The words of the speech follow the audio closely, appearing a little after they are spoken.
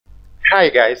Hi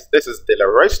guys, this is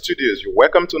Delaware Studios. You're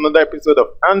welcome to another episode of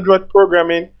Android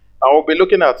Programming. I will be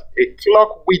looking at a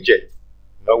clock widget.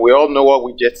 We all know what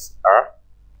widgets are.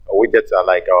 Widgets are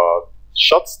like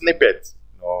short snippets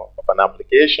of an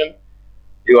application.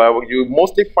 You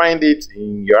mostly find it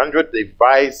in your Android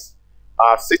device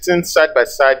sitting side by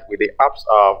side with the apps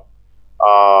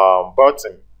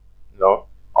button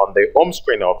on the home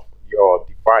screen of your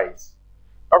device.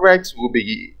 Alright, we'll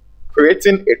be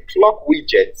creating a clock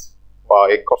widget or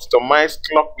a customized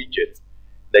clock widget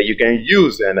that you can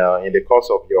use in the course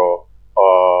of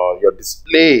your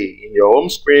display in your home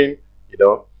screen.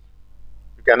 You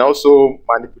can also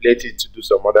manipulate it to do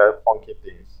some other funky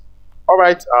things.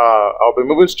 Alright, I'll be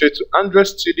moving straight to Android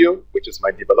Studio, which is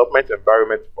my development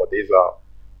environment for this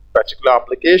particular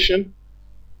application.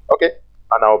 Okay,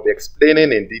 and I'll be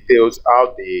explaining in details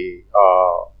how the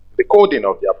coding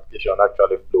of the application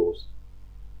actually flows.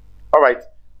 Alright,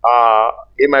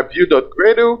 in my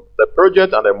build.gradle, the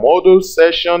project and the module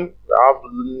session, we have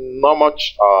not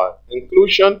much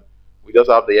inclusion. We just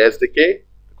have the SDK,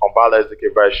 the compiler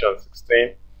SDK version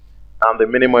 16, and the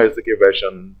minimal SDK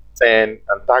version 10,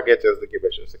 and target SDK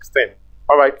version 16.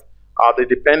 Alright, the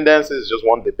dependency is just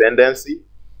one dependency.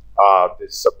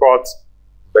 This supports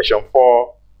version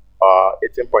 4,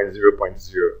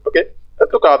 18.0.0. Okay,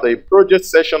 let's look at the project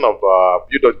session of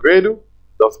build.gradle.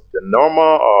 That's the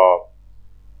normal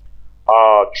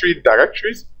three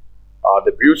directories,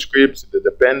 the build scripts, the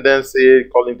dependency,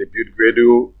 calling the build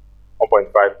gradle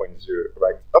 1.5.0,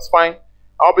 right? That's fine.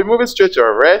 I'll be moving straight to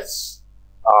REST,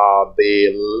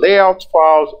 the layout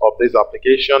files of this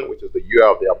application, which is the UI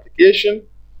of the application.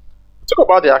 Talk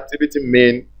about the activity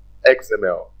main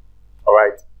XML. All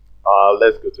right,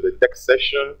 let's go to the text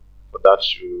section for that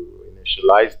to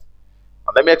initialize.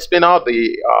 And let me explain how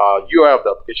the UI of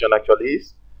the application actually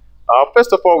is.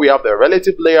 First of all, we have the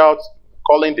relative layout,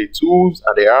 calling the tools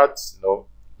and the arts,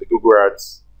 the Google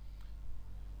Arts.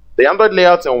 The Android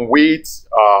layout and width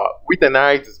and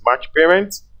height is match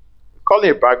parent. We're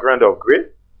calling a background of gray.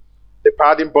 The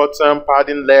padding bottom,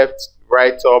 padding left,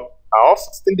 right up are all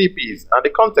 16 dps, and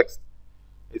the context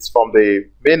is from the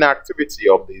main activity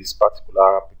of this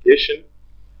particular application.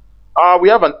 We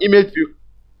have an image view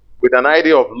with an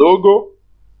ID of logo.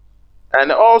 And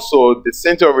also the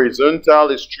center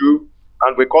horizontal is true,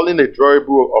 and we're calling a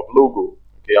drawable of logo.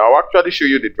 Okay, I'll actually show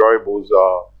you the drawables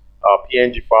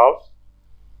PNG files.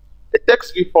 The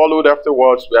text view followed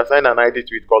afterwards. We assign an ID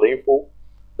to it called info.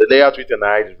 The layout with an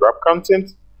ID is wrap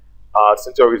content.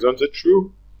 Center horizontal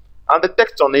true, and the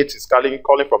text on it is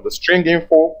calling from the string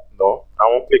info. No, I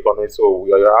won't click on it, so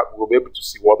we'll be able to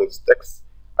see what this text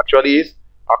actually is.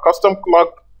 Our custom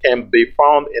clock can be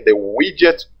found in the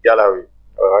widget gallery.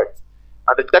 All right.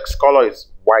 And the text color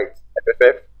is white,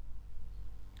 FFF.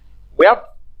 We have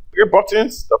 3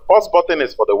 buttons. The first button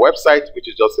is for the website, which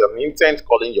is just an intent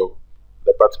calling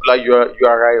the particular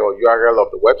URI or URL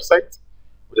of the website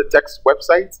with the text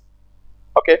website.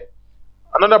 Okay.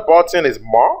 Another button is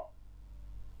more.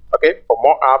 Okay, for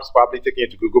more apps, probably taking you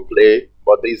to Google Play,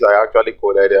 but these are actually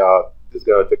coded. This is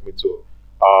going to take me to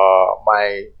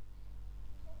my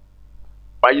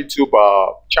YouTube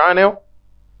channel.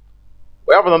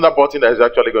 We have another button that is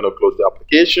actually going to close the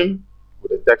application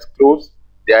with the text close.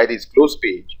 The ID is close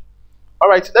page. All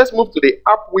right, let's move to the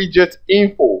app widget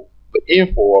info, the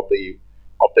info of the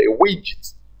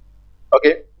widget.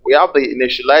 Okay, we have the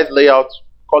initialized layout,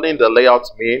 calling the layout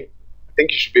main. I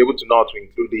think you should be able to know how to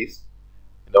include this.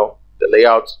 The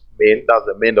layout main, that's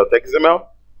the main.xml.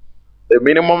 The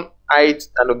minimum height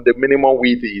and the minimum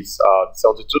width is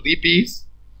 72 dps.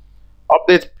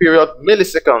 Update period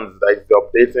milliseconds, that is the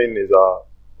updating is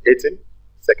 18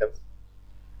 seconds.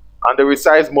 And the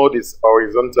resize mode is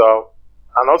horizontal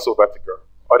and also vertical,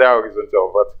 other horizontal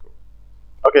or vertical.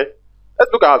 Okay,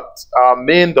 let's look at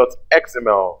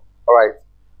main.xml. Alright,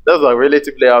 there's a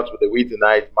relative layout with the width and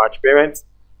height match parent.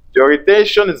 The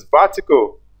orientation is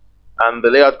vertical and the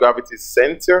layout gravity is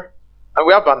center. And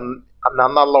we have an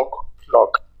analog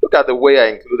clock. Look at the way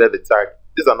I included the tag.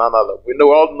 This is an analog. We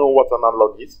all know what an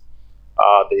analog is.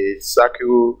 The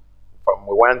circle from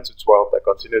 1 to 12 that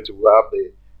continue to have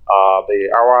the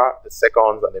hour, the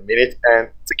seconds, and the minute, and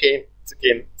ticking,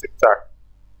 tick tack.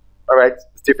 All right,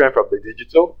 it's different from the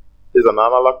digital. This is an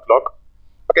analog clock.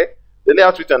 Okay, the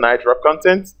layout with an height wrap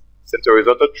content, center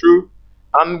horizontal true,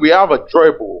 and we have a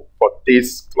drawable for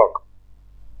this clock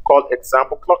called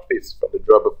example clock face from the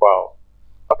drawable file.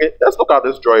 Okay, let's look at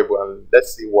this drawable and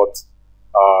let's see what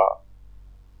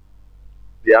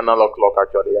the analog clock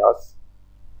actually has.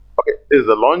 Okay, this is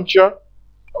the launcher.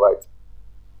 All right,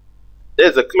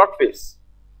 there's a clock face.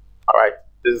 All right,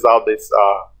 this is how this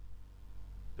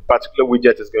particular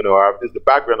widget is going to have. This is the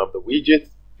background of the widget.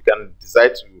 You can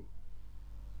decide to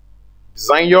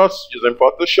design yours using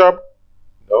Photoshop,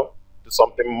 do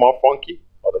something more funky,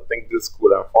 or to think this is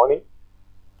cool and funny.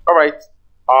 All right.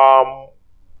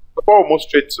 Before we move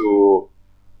straight to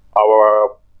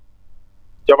our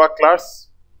Java class,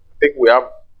 I think we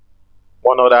have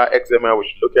one other XML we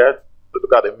should look at. Let's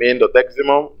look at the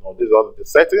main.xml. These are the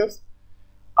settings.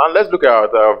 And let's look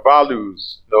at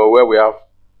values, where we have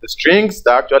the strings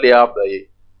that actually have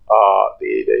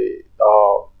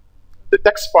the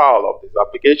text file of this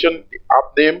application, the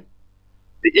app name,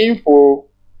 the info,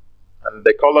 and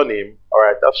the color name. All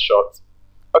right, that's short.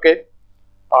 Okay.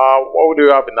 What do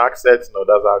we have in Access? That's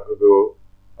our Google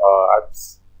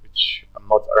Ads, which I'm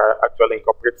not actually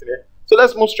incorporating here. So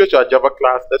let's move straight to our Java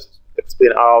class. Let's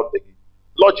explain how the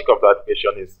logic of the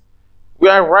application is. We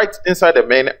are right inside the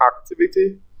main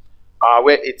activity,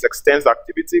 where it extends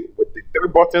activity with the 3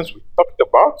 buttons we talked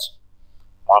about.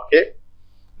 Okay.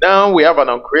 Now we have an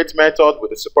onCreate method with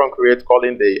the super onCreate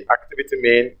calling the activity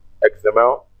main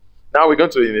XML. Now we're going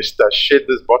to initiate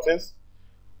these buttons,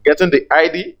 getting the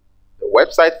ID, the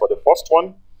website for the first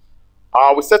one.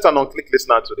 We set an onClick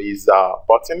listener to this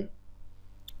button,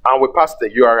 and we pass the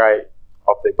URI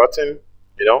of the button,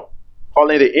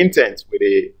 calling the intent with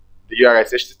the URI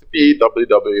is http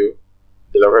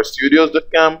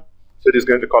www.delawarestudios.com. So this is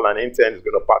going to call an intent, it's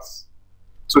going to pass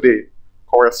to the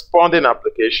corresponding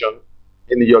application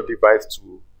in your device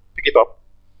to pick it up.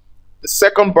 The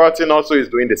second button also is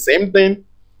doing the same thing.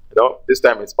 This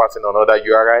time it's passing another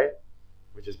URI,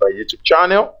 which is my YouTube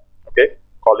channel, okay,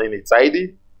 calling its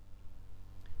ID.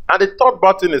 And the third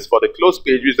button is for the close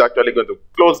page, which is actually going to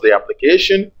close the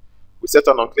application. We set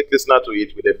an onClick listener to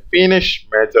it with the finish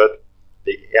method,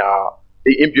 the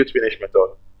inbuilt finish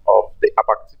method of the app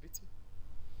activity.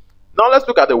 Now let's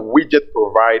look at the widget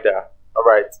provider. All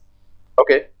right,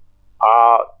 okay.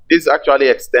 This actually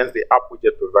extends the app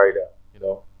widget provider.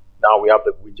 Now we have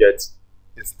the widget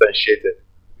instantiated.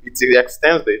 It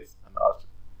extends this, and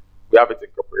we have it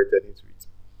incorporated into it.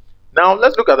 Now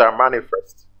let's look at our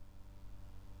manifest.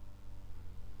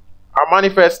 Our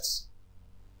manifest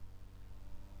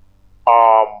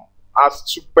has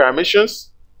 2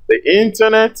 permissions: the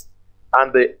internet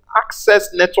and the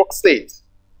access network state.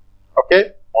 Okay,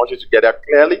 I want you to get that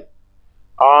clearly.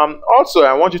 Also,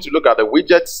 I want you to look at the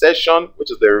widget session, which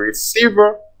is the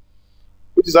receiver,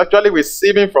 which is actually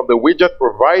receiving from the widget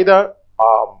provider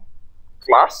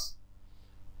class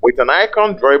with an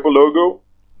icon, drawable logo,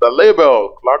 the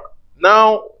label clock.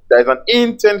 Now there's an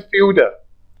intent filter,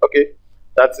 okay,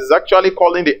 that is actually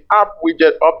calling the app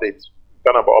widget update.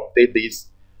 We're gonna update this,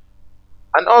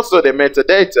 and also the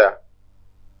metadata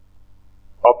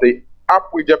of the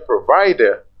app widget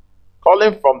provider,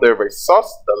 calling from the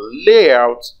resource, the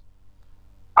layout,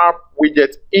 app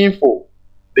widget info,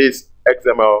 this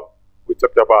XML we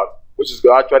talked about, which is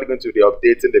actually going to be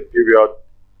updating the period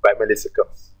by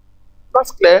milliseconds. That's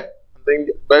clear. I think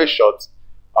very short.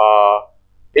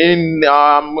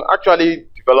 Actually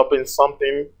developing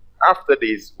something after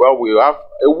this, where we have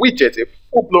a widget, a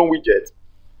full-blown widget,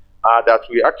 that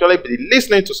we actually be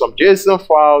listening to some JSON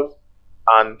files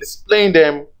and displaying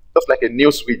them just like a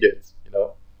news widget.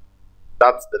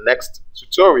 That's the next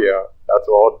tutorial. That's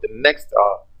all the next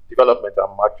development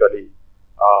I'm actually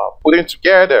putting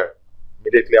together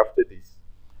immediately after this.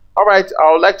 All right,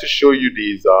 I would like to show you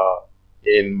this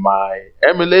in my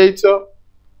emulator.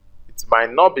 It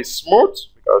might not be smooth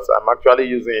because I'm actually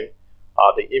using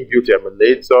the inbuilt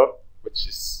emulator, which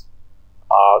is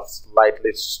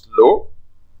slightly slow,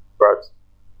 but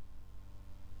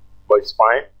it's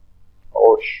fine.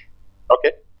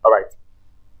 Okay, all right.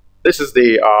 This is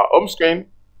the home screen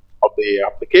of the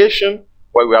application,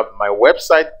 where we have my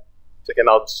website, taken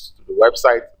out to the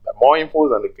website, the more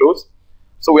infos and the close.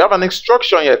 So we have an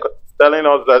instruction here telling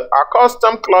us that our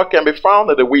custom clock can be found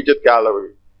in the widget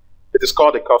gallery. It is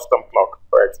called the custom clock,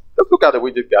 right? Let's look at the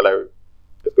widget gallery.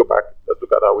 Let's go back. Let's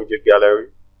look at our widget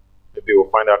gallery. Maybe we'll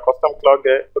find our custom clock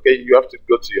there. Okay, you have to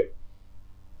go to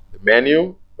the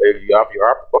menu where you have your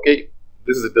app. Okay,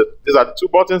 these are the 2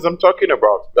 buttons I'm talking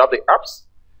about. We have the apps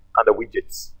and the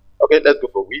widgets. Okay, let's go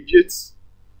for widgets.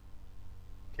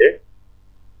 Okay,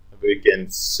 we can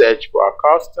search for our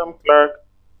custom clock.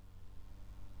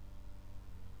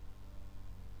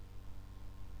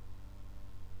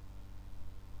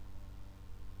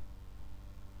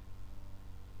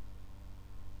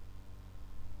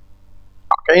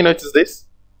 Can you notice this?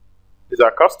 This is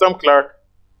our custom clock.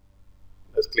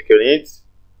 Let's click on it.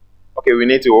 Okay, we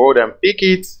need to hold and pick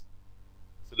it.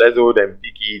 So let's hold and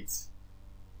pick it.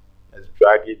 Let's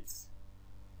drag it.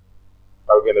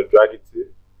 How are we going to drag it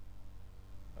to?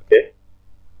 Okay.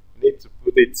 need to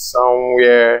put it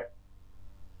somewhere.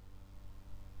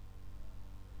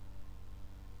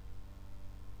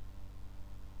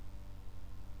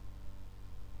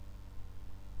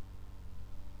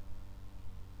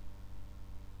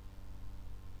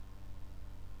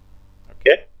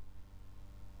 Okay.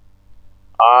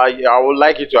 I would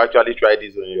like you to actually try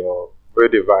this on your real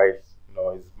device.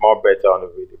 It's more better on the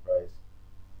real device.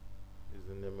 It's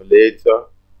an emulator.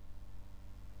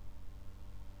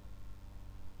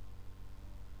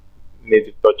 You need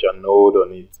to touch a node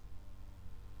on it.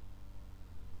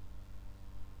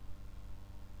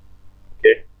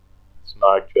 Okay. It's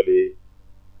not actually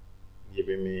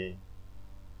giving me.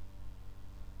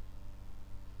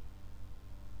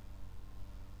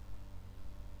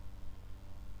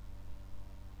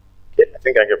 Okay, I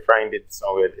think I can find it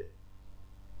somewhere there.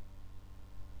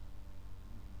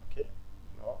 Okay,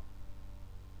 no.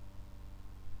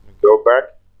 Go back.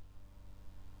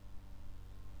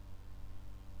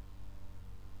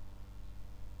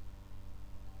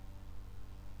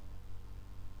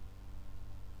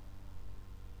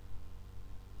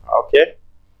 Okay,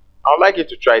 I would like you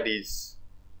to try this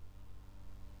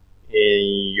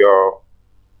in your.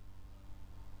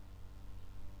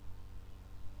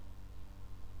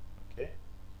 Okay,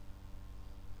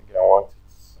 I think I want it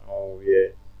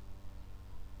somewhere.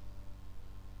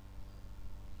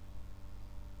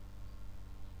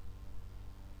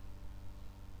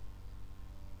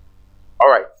 All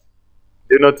right,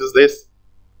 do you notice this?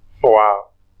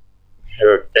 Wow,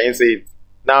 can you see it?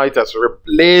 Now it has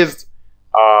replaced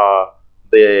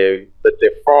the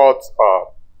default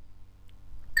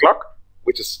clock,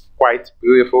 which is quite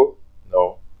beautiful.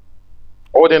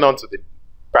 Holding on to the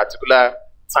particular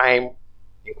time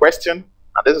in question,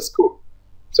 and this is cool.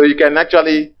 So you can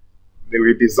actually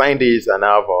redesign this and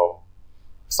have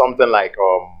something like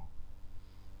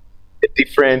a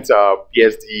different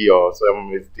PSD or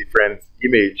some different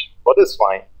image, but it's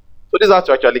fine. So this is how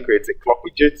to actually create a clock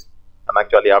widget and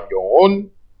actually have your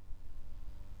own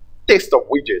taste of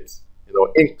widgets,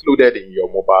 included in your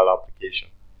mobile application.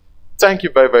 Thank you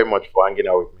very, very much for hanging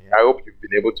out with me. I hope you've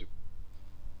been able to,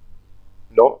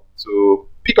 to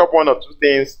pick up one or two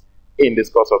things in this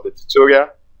course of the tutorial,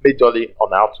 majorly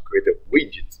on how to create a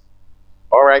widget.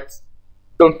 All right,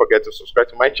 don't forget to subscribe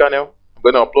to my channel. I'm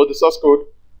going to upload the source code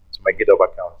to my GitHub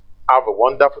account. Have a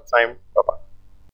wonderful time. Bye-bye.